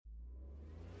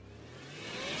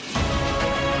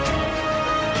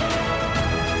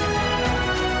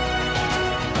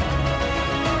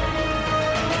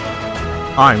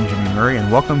I'm Jimmy Murray,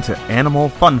 and welcome to Animal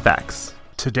Fun Facts.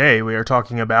 Today we are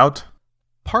talking about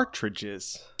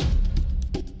partridges.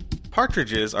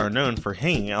 Partridges are known for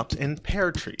hanging out in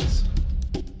pear trees.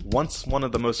 Once one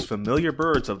of the most familiar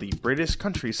birds of the British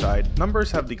countryside, numbers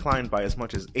have declined by as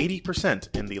much as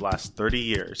 80% in the last 30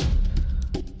 years.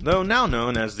 Though now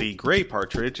known as the grey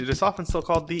partridge, it is often still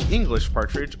called the English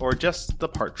partridge or just the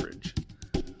partridge.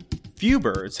 Few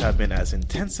birds have been as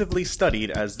intensively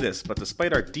studied as this, but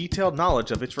despite our detailed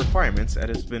knowledge of its requirements, it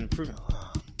has been proven...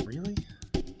 Really?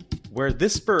 Where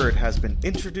this bird has been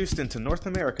introduced into North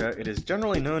America, it is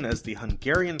generally known as the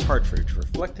Hungarian partridge,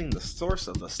 reflecting the source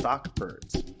of the stock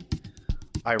birds.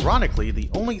 Ironically, the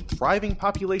only thriving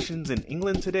populations in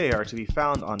England today are to be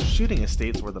found on shooting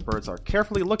estates where the birds are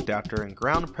carefully looked after and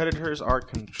ground predators are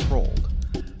controlled.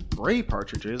 Grey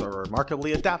partridges are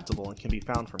remarkably adaptable and can be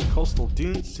found from coastal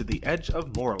dunes to the edge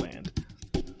of moorland.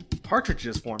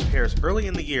 Partridges form pairs early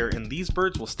in the year, and these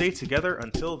birds will stay together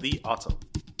until the autumn.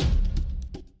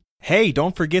 Hey,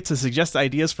 don't forget to suggest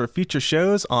ideas for future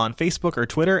shows on Facebook or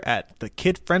Twitter at the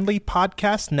Kid Friendly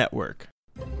Podcast Network.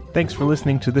 Thanks for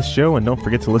listening to this show, and don't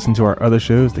forget to listen to our other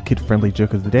shows, the Kid Friendly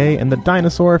Joke of the Day and the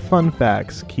Dinosaur Fun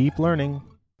Facts. Keep learning.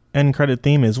 End credit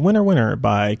theme is Winner Winner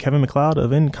by Kevin MacLeod of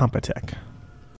Incompetech.